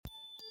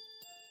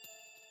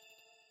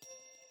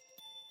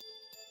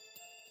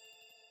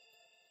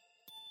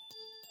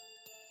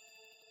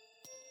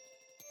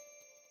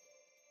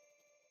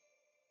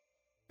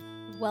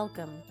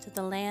Welcome to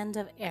the land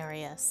of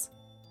Arius,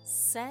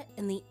 set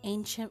in the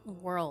ancient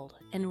world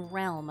and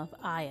realm of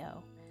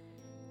Io.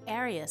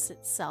 Arius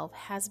itself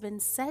has been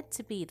said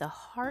to be the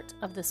heart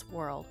of this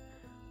world,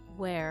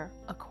 where,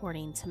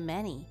 according to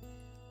many,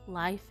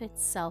 life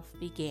itself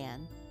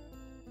began.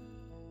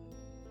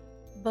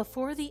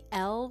 Before the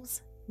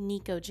elves,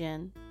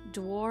 Nicojin,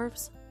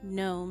 dwarves,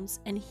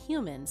 gnomes, and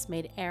humans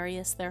made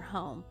Arius their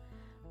home,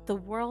 the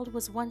world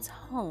was once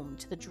home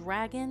to the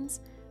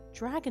dragons,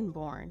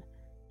 dragonborn,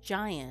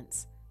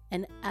 giants,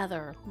 and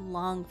other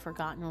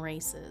long-forgotten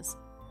races.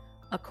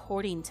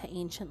 According to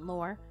ancient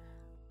lore,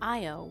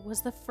 Io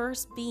was the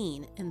first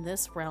being in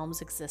this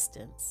realm's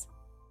existence.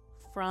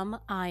 From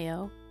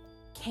Io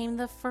came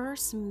the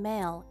first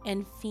male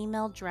and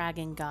female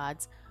dragon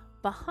gods,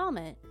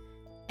 Bahamut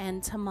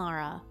and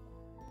Tamara.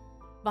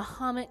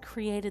 Bahamut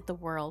created the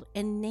world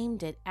and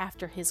named it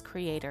after his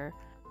creator,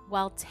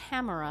 while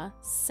Tamara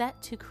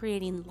set to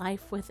creating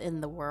life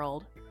within the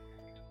world.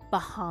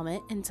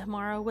 Bahamut and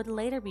Tamara would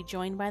later be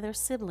joined by their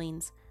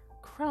siblings,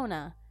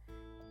 Crona,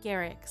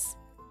 Garrix,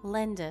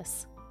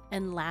 Lendis,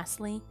 and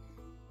lastly,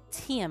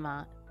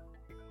 Tiamat.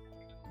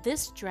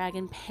 This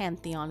dragon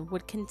pantheon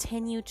would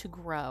continue to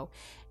grow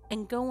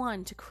and go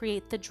on to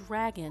create the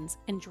dragons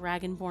and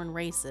dragonborn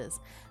races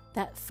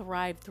that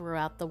thrived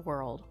throughout the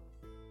world.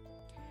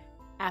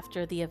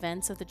 After the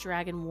events of the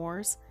Dragon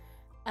Wars,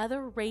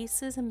 other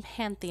races and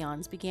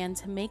pantheons began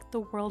to make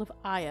the world of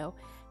Io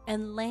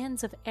and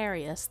lands of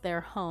Arius their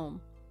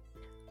home.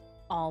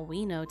 All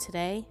we know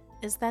today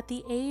is that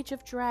the Age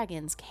of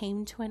Dragons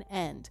came to an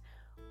end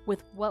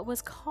with what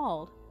was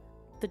called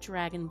the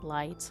Dragon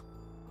Blight.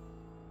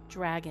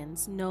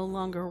 Dragons no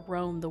longer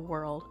roam the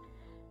world,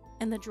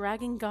 and the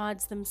dragon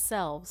gods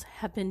themselves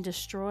have been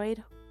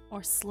destroyed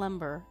or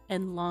slumber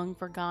in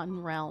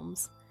long-forgotten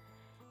realms,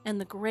 and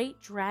the great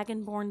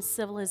dragonborn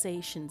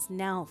civilizations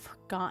now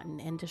forgotten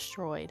and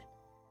destroyed.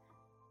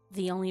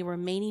 The only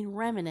remaining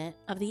remnant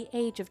of the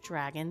Age of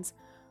Dragons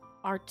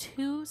are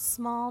two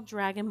small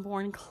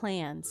dragonborn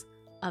clans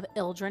of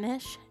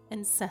Ildrenish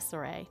and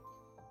Cesare.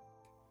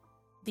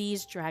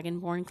 These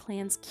dragonborn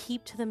clans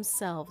keep to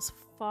themselves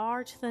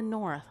far to the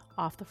north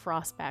off the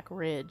Frostback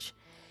Ridge,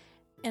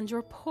 and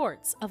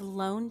reports of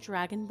lone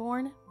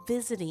dragonborn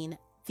visiting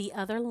the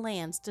other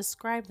lands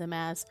describe them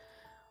as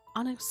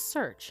on a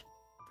search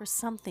for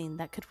something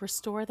that could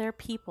restore their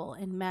people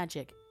and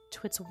magic to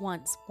its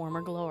once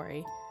former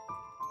glory.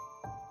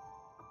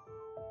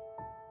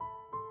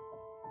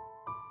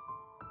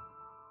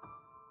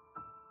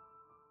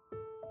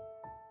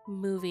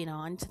 Moving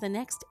on to the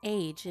next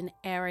age in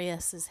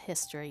Arius'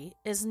 history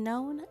is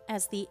known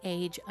as the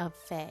Age of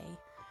Fae.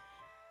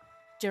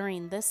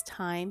 During this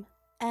time,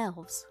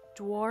 elves,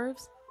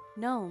 dwarves,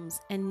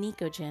 gnomes, and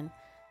Nicojin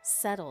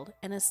settled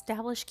and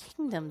established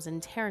kingdoms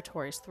and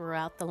territories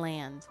throughout the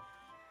land.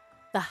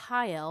 The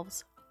High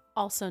Elves,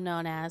 also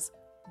known as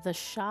the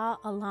Shah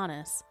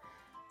Alanis,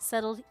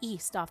 settled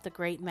east off the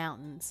Great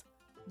Mountains.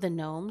 The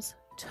gnomes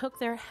took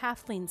their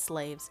halfling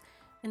slaves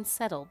and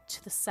settled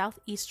to the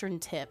southeastern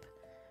tip.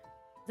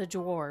 The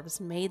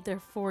dwarves made their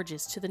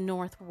forges to the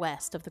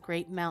northwest of the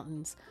Great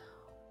Mountains,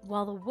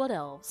 while the Wood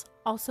Elves,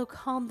 also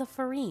called the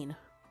Faerine,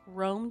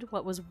 roamed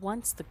what was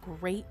once the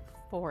Great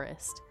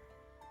Forest.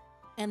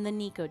 And the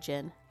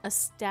Nicojin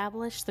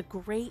established the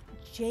Great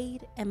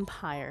Jade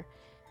Empire.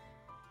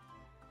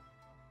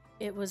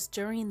 It was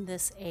during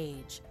this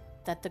age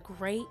that the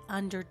Great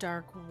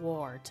Underdark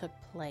War took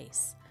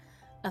place,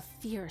 a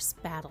fierce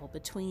battle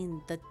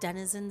between the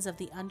denizens of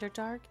the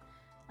Underdark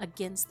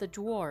against the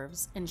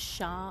dwarves and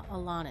Shah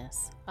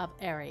Alanis of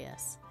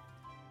Arius.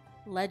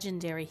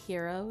 Legendary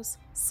heroes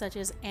such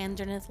as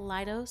Andernith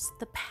Lydos,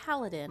 the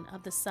paladin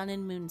of the Sun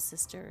and Moon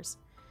Sisters,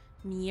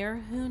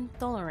 Myrhun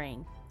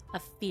Tholoring, a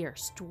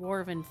fierce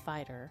dwarven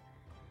fighter,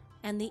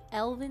 and the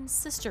elven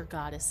sister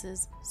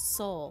goddesses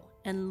Sol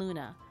and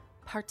Luna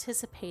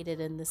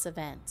participated in this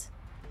event.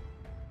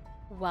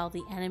 While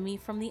the enemy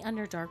from the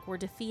Underdark were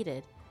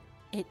defeated,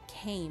 it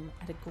came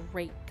at a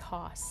great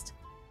cost.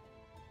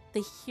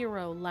 The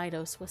hero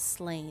Lydos was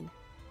slain,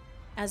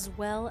 as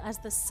well as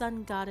the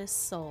sun goddess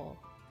Sol.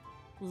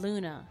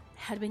 Luna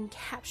had been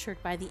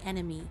captured by the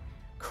enemy,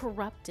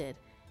 corrupted,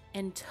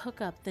 and took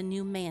up the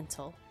new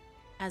mantle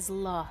as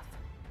Loth,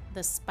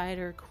 the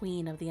Spider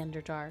Queen of the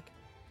Underdark,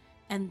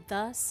 and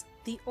thus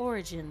the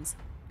origins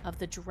of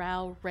the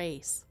Drow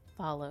race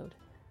followed.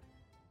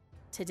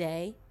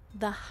 Today,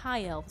 the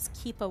High Elves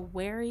keep a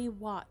wary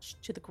watch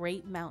to the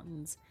Great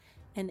Mountains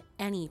and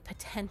any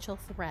potential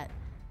threat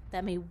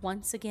that may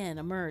once again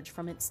emerge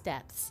from its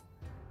depths.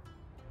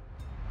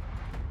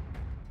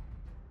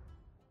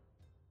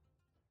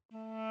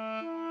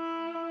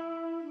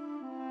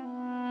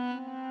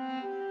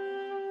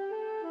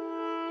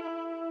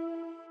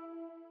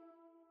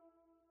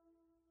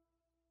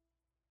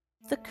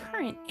 The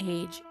current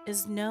age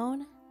is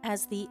known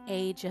as the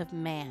Age of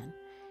Man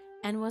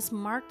and was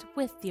marked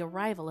with the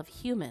arrival of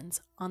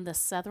humans on the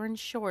southern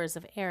shores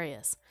of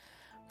Arius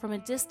from a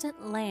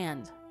distant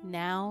land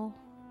now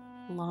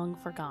long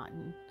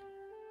forgotten.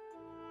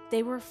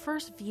 They were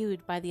first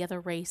viewed by the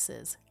other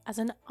races as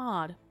an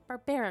odd,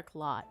 barbaric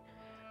lot,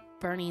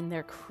 burning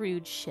their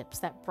crude ships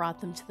that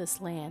brought them to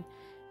this land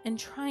and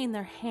trying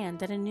their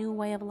hand at a new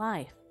way of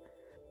life.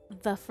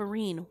 The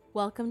Faerun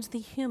welcomed the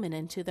human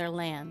into their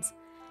lands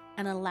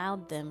and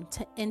allowed them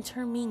to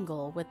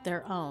intermingle with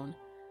their own,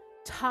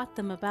 taught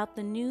them about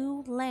the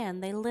new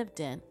land they lived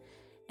in,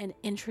 and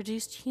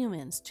introduced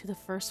humans to the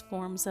first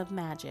forms of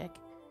magic.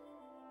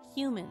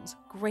 Humans,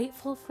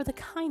 grateful for the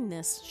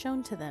kindness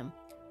shown to them,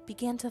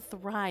 began to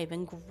thrive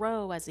and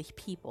grow as a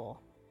people.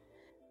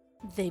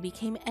 They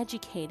became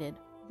educated,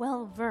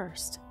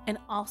 well-versed, and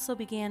also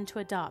began to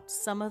adopt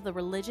some of the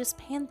religious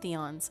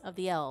pantheons of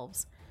the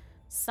elves,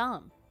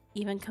 some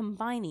even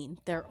combining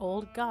their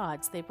old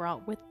gods they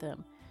brought with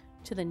them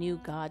to the new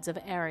gods of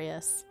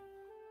Arius.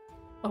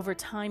 Over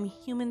time,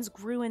 humans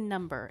grew in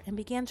number and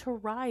began to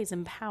rise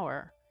in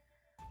power.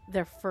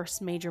 Their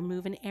first major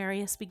move in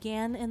Arius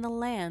began in the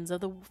lands of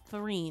the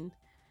Faerun.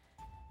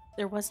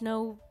 There was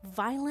no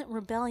violent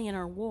rebellion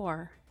or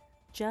war,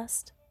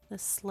 just the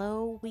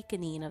slow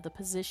weakening of the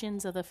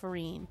positions of the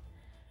Faerun,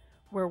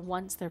 where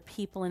once their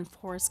people and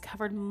forests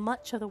covered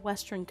much of the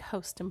western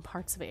coast and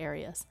parts of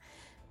Arius.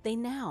 They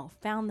now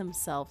found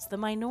themselves the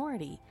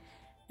minority,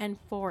 and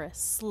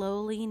forests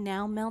slowly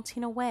now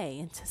melting away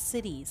into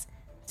cities,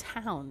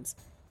 towns,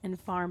 and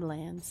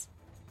farmlands.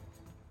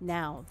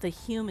 Now the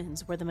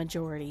humans were the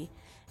majority,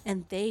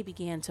 and they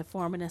began to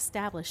form and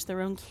establish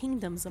their own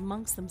kingdoms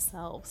amongst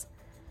themselves.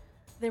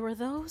 There were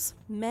those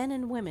men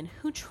and women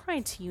who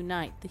tried to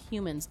unite the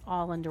humans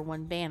all under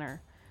one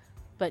banner,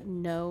 but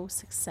no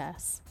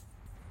success.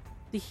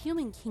 The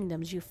human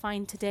kingdoms you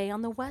find today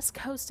on the west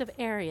coast of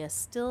Arius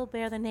still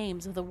bear the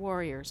names of the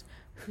warriors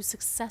who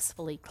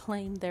successfully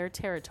claimed their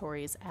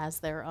territories as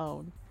their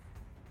own.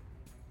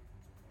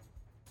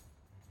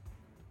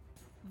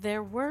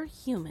 There were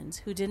humans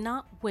who did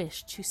not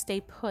wish to stay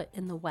put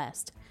in the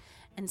west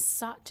and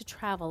sought to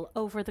travel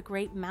over the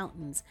great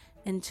mountains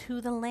and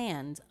to the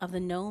land of the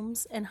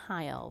gnomes and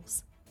high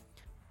elves.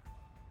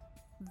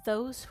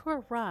 Those who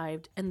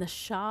arrived in the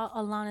Shah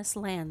Alanis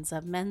lands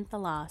of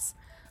Menthalas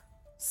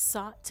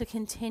sought to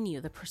continue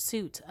the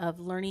pursuit of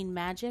learning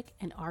magic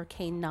and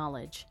arcane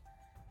knowledge.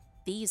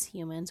 These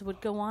humans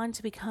would go on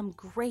to become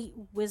great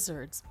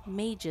wizards,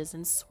 mages,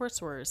 and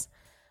sorcerers,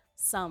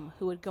 some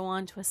who would go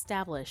on to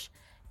establish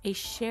a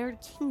shared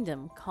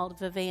kingdom called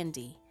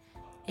Vivandi,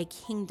 a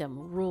kingdom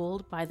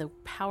ruled by the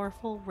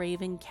powerful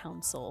Raven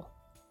Council.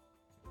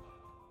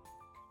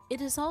 It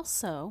is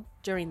also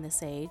during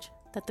this age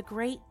that the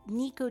great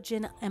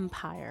Nikojin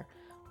Empire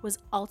was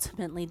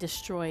ultimately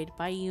destroyed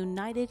by a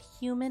united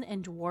human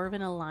and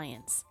dwarven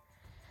alliance.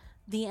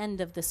 The end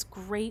of this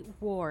great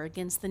war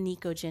against the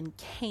Nikojin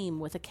came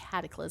with a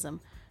cataclysm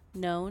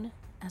known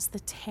as the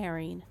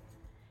Tearing,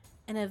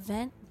 an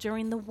event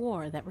during the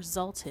war that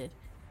resulted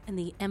in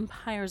the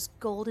Empire's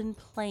Golden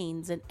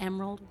Plains and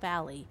Emerald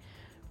Valley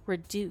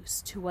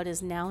reduced to what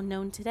is now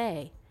known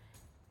today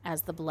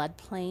as the Blood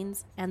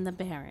Plains and the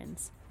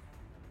Barrens.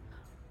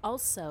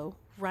 Also,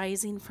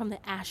 rising from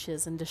the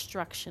ashes and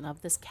destruction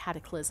of this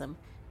cataclysm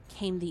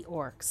came the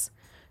Orcs,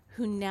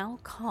 who now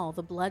call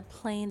the Blood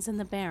Plains and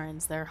the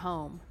Barrens their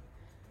home.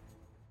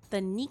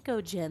 The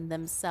Nikojin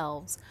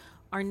themselves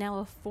are now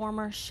a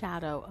former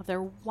shadow of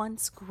their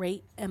once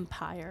great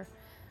empire,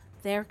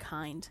 their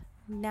kind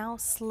now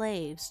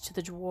slaves to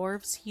the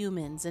dwarves,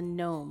 humans, and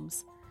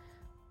gnomes,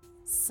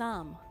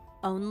 some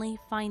only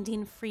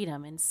finding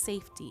freedom and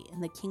safety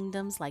in the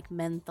kingdoms like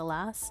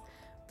Menthalas,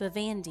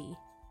 Vivandi,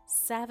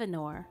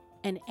 Savinor,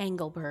 and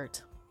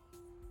Engelbert.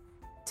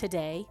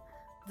 Today,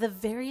 the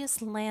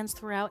various lands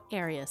throughout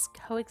Arius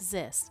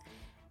coexist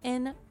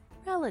in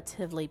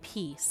relatively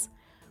peace,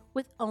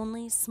 with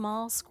only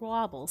small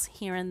squabbles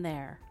here and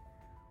there.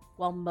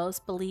 While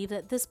most believe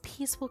that this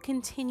peace will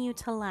continue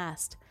to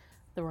last,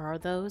 there are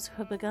those who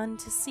have begun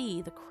to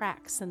see the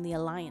cracks in the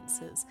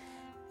alliances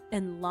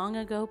and long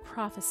ago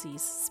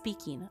prophecies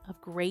speaking of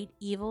great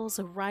evils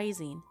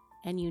arising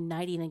and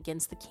uniting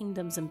against the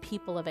kingdoms and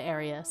people of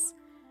Arius.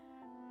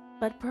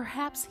 But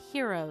perhaps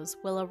heroes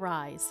will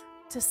arise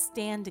to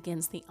stand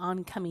against the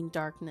oncoming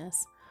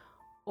darkness,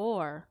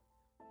 or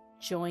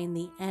join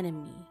the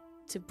enemy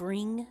to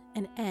bring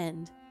an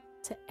end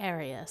to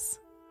Arius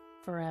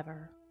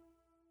forever.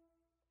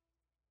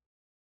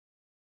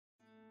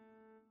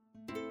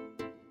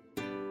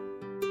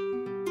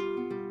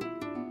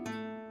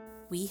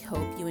 We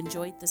hope you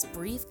enjoyed this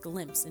brief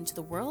glimpse into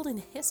the world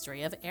and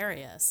history of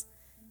Arius.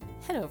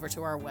 Head over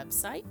to our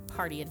website,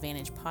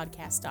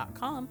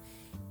 partyadvantagepodcast.com,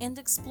 and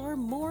explore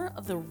more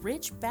of the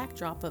rich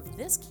backdrop of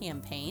this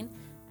campaign,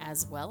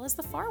 as well as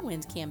the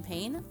Farwind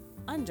campaign,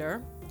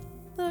 under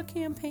the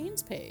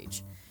Campaigns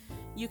page.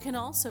 You can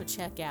also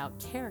check out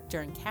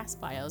character and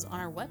cast bios on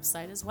our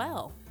website as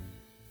well.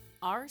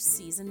 Our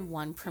Season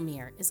 1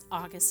 premiere is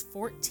August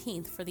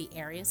 14th for the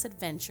Arius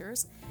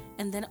Adventures,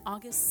 and then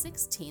August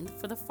 16th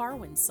for the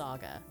Farwind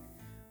Saga.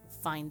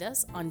 Find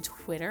us on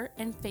Twitter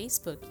and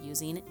Facebook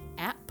using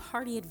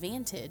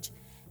 @PartyAdvantage,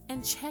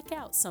 and check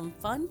out some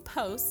fun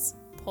posts,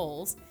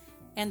 polls,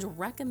 and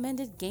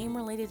recommended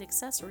game-related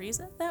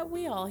accessories that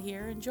we all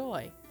here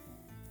enjoy.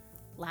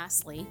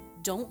 Lastly,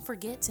 don't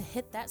forget to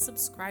hit that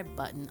subscribe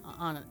button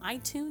on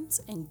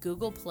iTunes and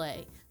Google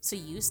Play so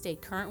you stay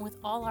current with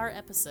all our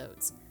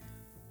episodes.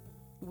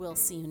 We'll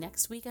see you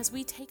next week as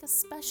we take a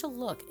special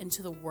look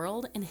into the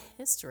world and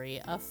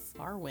history of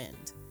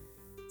Farwind.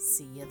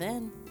 See you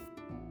then.